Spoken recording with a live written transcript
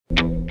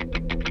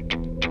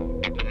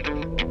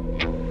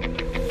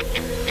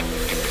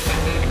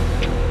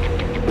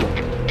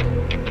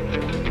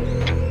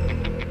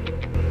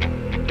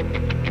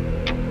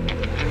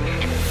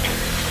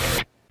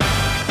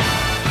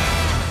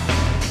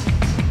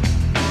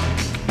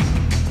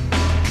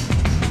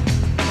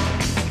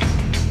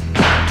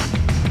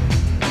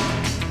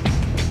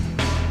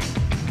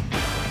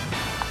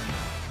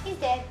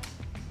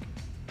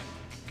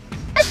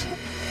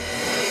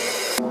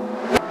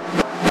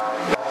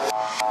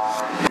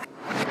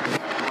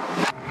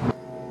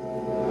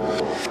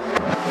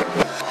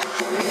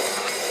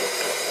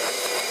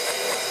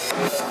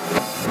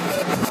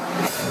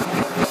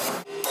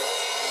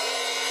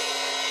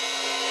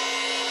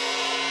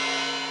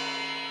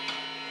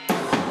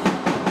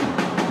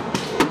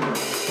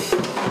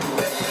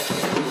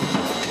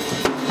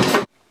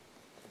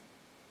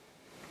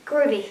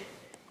Groovy.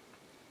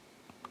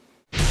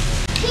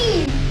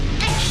 Team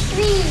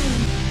Extreme.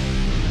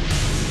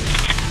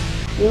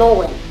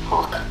 Nolan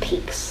Hawk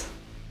Peaks.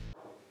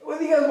 What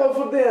do you guys want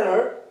for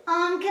dinner?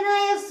 Can I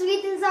have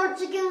sweet and sour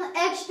chicken with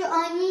extra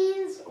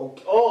onions?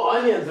 Oh,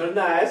 onions are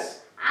nice.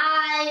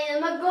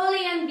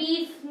 Mongolian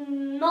beef,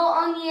 no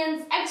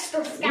onions, extra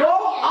scallions. No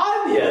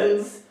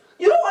onions?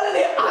 You don't want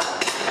any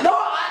onions? No,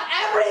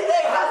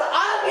 everything has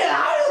onions.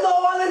 How do you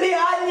not want any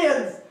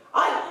onions?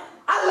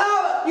 I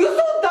love it. You're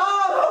so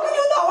dumb. How can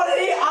you not want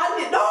any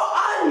onions? No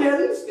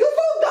onions? You're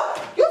so dumb.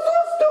 You're so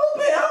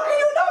stupid. How can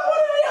you not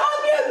want any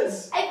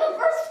onions? I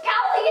prefer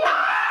scallions.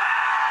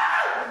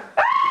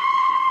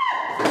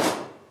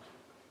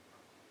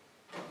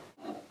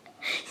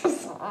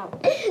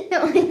 No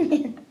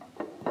onion.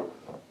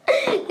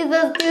 You're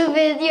so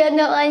stupid. You have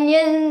no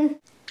onion.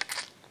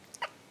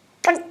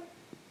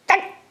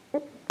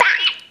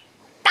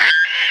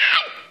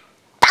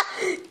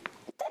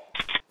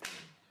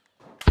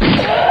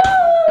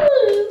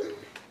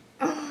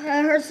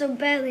 That hurts so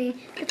badly.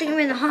 I think I'm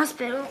in the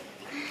hospital.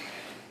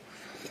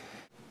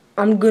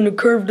 I'm gonna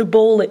curve the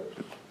bullet.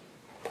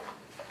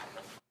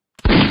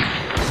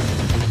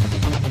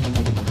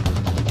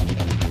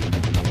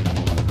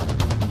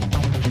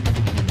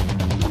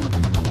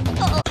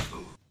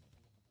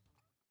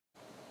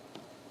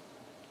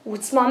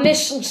 What's my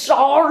mission,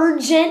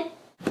 Sergeant?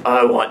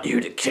 I want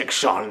you to kick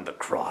Sean in the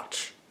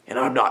crotch. And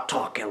I'm not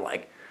talking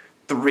like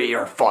 3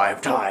 or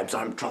 5 times.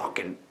 I'm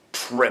talking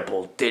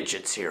triple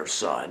digits here,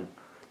 son.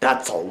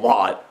 That's a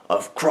lot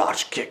of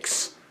crotch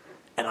kicks.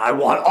 And I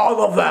want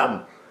all of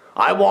them.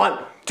 I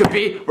want to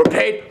be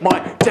repaid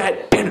my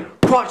debt in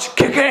crotch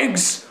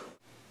kickings.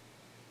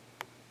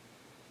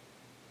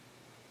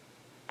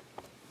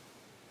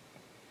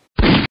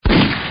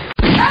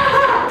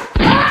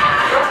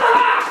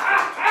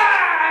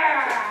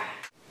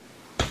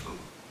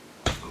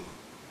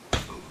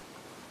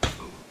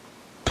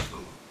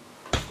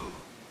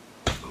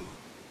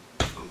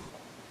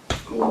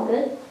 You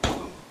good?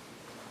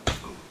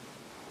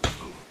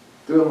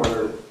 Do it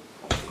harder.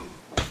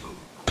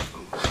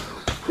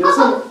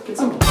 Get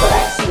some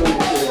backseat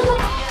here.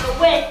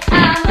 When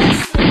I'm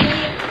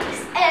asleep,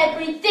 'cause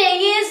everything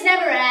is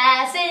never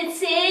as it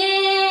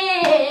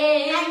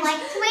seems. I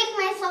like to make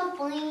myself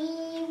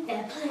believe. The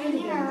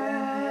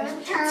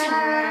planet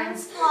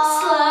turns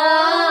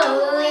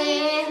slowly.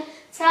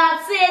 Todd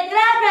said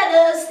that I'd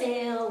rather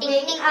still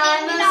wake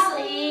I'm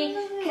asleep,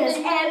 'cause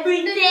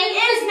everything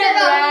is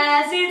never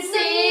as it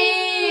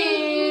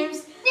seems.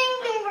 Ding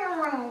ding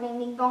dong ding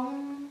ding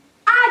dong.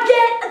 I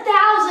get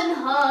 1,000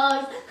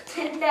 hugs,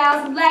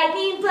 10,000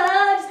 lightning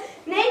bugs,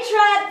 and they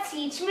try to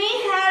teach me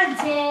how to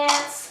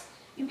dance.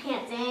 You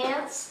can't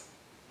dance.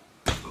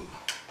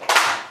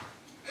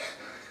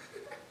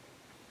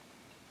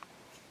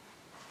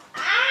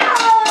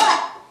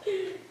 Ah!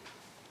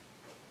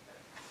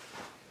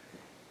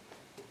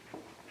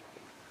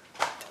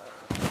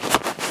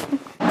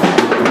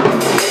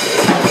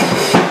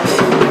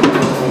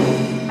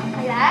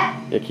 Like that?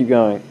 Yeah, keep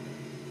going.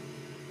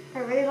 I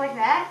really like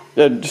that.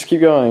 Yeah, just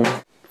keep going.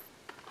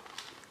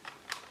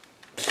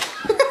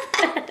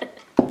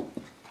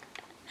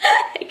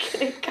 I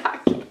couldn't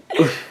cock it.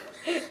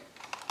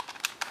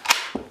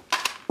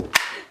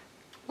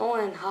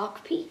 Nolan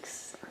Hawk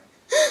Peaks.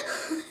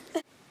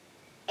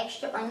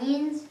 Extra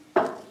onions.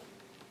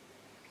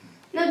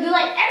 No, do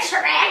like extra,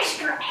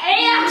 extra,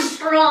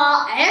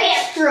 extra,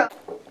 extra.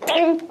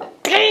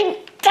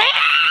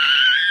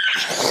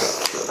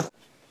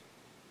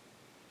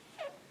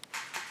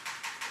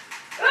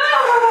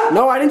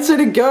 No, I didn't say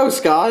to go,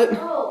 Scott.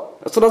 Oh.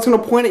 That's what I was gonna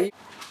point at you.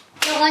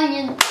 No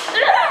onions.